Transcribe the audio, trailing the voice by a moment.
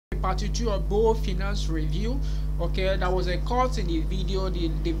part 2 of BaoFinance review. Okay, that was a course in the video,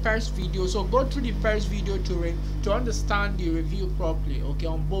 the first video. So go through the first video to understand the review properly. Okay,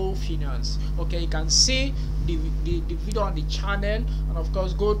 on BaoFinance. Okay, you can see the video on the channel, and of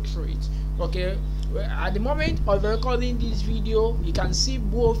course go through it. Okay, at the moment of recording this video, you can see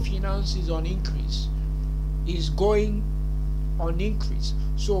BaoFinance is on increase, is going on increase.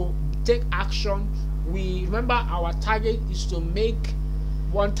 So take action. We remember our target is to make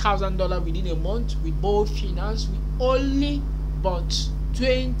 $1,000 within a month with BaoFinance. We only bought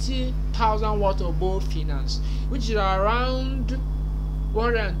 20,000 worth of BaoFinance, which is around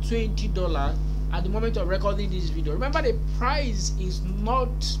 $120 at the moment of recording this video. Remember, the price is not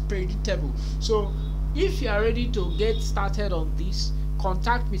predictable, so if you are ready to get started on this,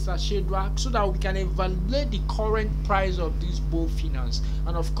 contact Mr. Shedrack so that we can evaluate the current price of this BaoFinance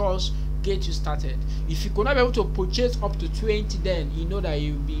and of course get you started. If you could not be able to purchase up to 20, then you know that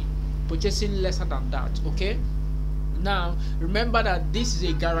you'll be purchasing lesser than that. Okay, now remember that this is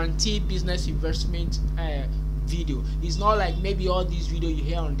a guaranteed business investment video. It's not like maybe all these videos you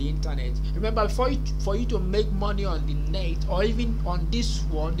hear on the internet. Remember, for you to make money on the net or even on this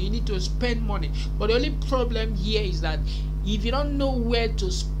one, you need to spend money. But the only problem here is that if you don't know where to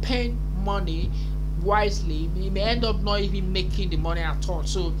spend money wisely, you may end up not even making the money at all.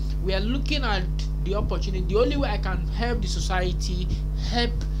 So we are looking at the opportunity. The only way I can help the society,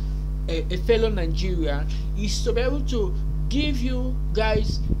 help a fellow Nigerian, is to be able to give you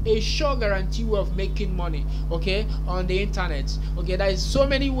guys a sure guarantee way of making money, okay, on the internet. Okay, there is so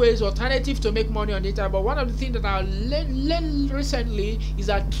many ways, alternative to make money on the internet, but one of the things that I learned recently is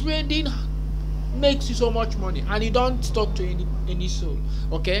that trading makes you so much money and you don't talk to any soul.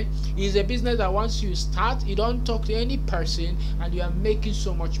 Okay, it's a business that once you start, you don't talk to any person and you are making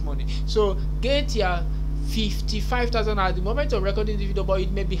so much money. So get your 55,000 at the moment of recording the video, but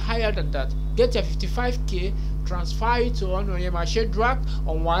it may be higher than that. Get your 55k, transfer it to Mr. Shedrack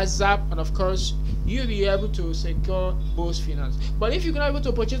on WhatsApp, and of course you'll be able to secure BaoFinance. But if you're not able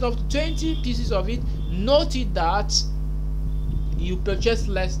to purchase up to 20 pieces of it, note it that you purchase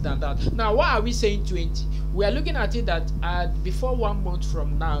less than that. Now, why are we saying 20? We are looking at it that before 1 month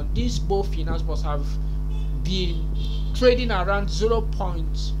from now, this BaoFinance must have been trading around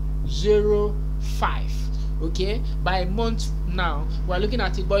 0.05. okay, by a month now we're looking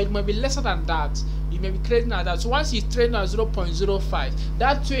at it, but it may be lesser than that. You may be trading at that. So once it's trading at 0.05,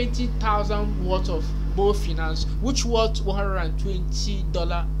 that 20,000 worth of BaoFinance, which worth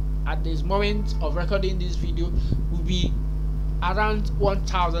 $120 at this moment of recording this video, will be around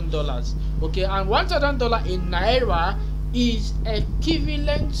 $1,000. okay, and $1,000 in naira is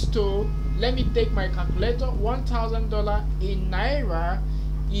equivalent to, let me take my calculator, $1,000 in naira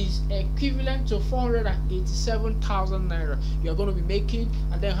is equivalent to 487,000 naira you are going to be making.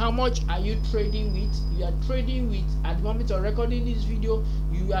 And then how much are you trading with? You are trading with, at the moment of recording this video,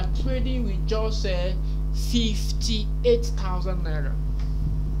 you are trading with just 58,000 naira.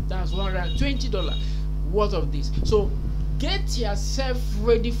 That's $120 worth of this. So get yourself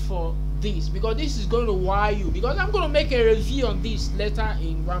ready for this, because this is going to wire you, because I'm going to make a review on this later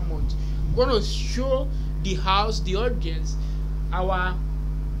in 1 month. I'm going to show the house, the audience, our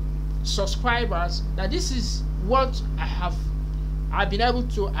subscribers, that this is what I've been able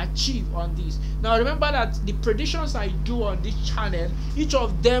to achieve on this. Now remember that the predictions I do on this channel, each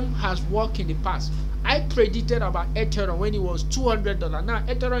of them has worked in the past. I predicted about Ethereum when it was $200. Now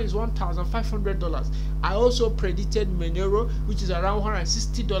Ethereum is $1,500. I also predicted Monero, which is around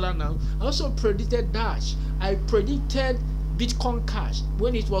 $160 now. I also predicted Dash. I predicted Bitcoin Cash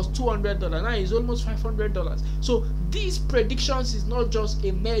when it was $200. Now it's almost $500. So these predictions is not just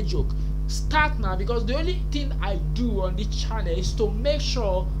a mere joke. Start now, because the only thing I do on this channel is to make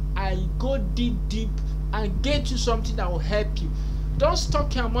sure I go deep and get you something that will help you. Don't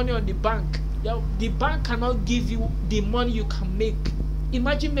stock your money on the bank. The bank cannot give you the money you can make.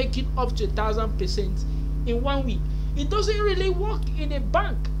 Imagine making up to 1,000% in 1 week. It doesn't really work in a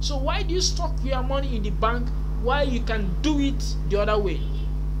bank. So why do you stock your money in the bank while you can do it the other way?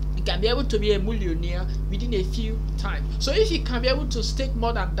 You can be able to be a millionaire within a few times. So if you can be able to stake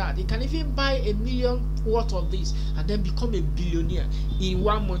more than that, you can even buy $1 million worth of this and then become a billionaire in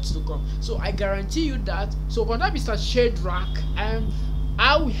 1 month to come. So I guarantee you that. So contact Mr. Shedrack and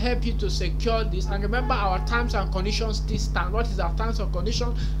I will help you to secure this. And remember, our terms and conditions still stand. What is our terms and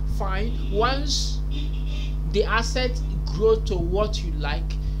conditions? Fine. Once the asset grows to what you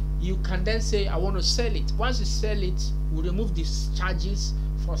like, you can then say, I want to sell it. Once you sell it, we remove these charges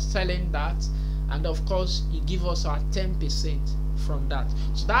for selling that, and of course you give us our 10% from that.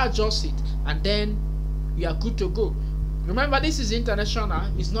 So that's just it, and then you are good to go. Remember, this is international,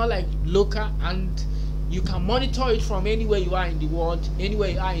 it's not like local, and you can monitor it from anywhere you are in the world, anywhere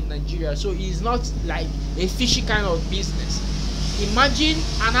you are in Nigeria. So it's not like a fishy kind of business. Imagine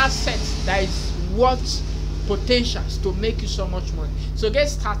an asset that is worth potentials to make you so much money. So get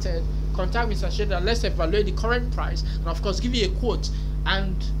started, contact Mr. Shader, let's evaluate the current price, and of course give you a quote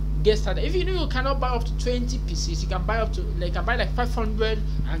and get started. If you know you cannot buy up to 20 pieces, you can buy up to like 500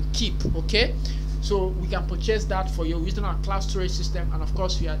 and keep. Okay, so we can purchase that for you using our cloud storage system, and of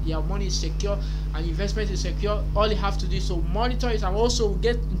course your money is secure and investment is secure. All you have to do is to monitor it, and also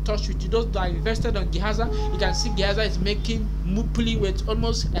get in touch with you. Those that are invested on Gehaza, you can see Gehaza is making monthly with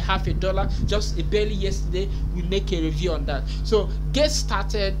almost $0.50. Just barely yesterday we make a review on that. So get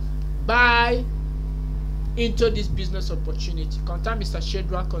started, buy into this business opportunity. Contact Mr.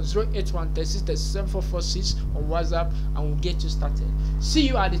 Shadrach on 08136374446 on WhatsApp, and we'll get you started. See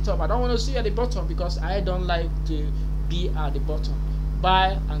you at the top. I don't want to see you at the bottom because I don't like to be at the bottom.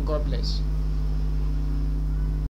 Bye and God bless.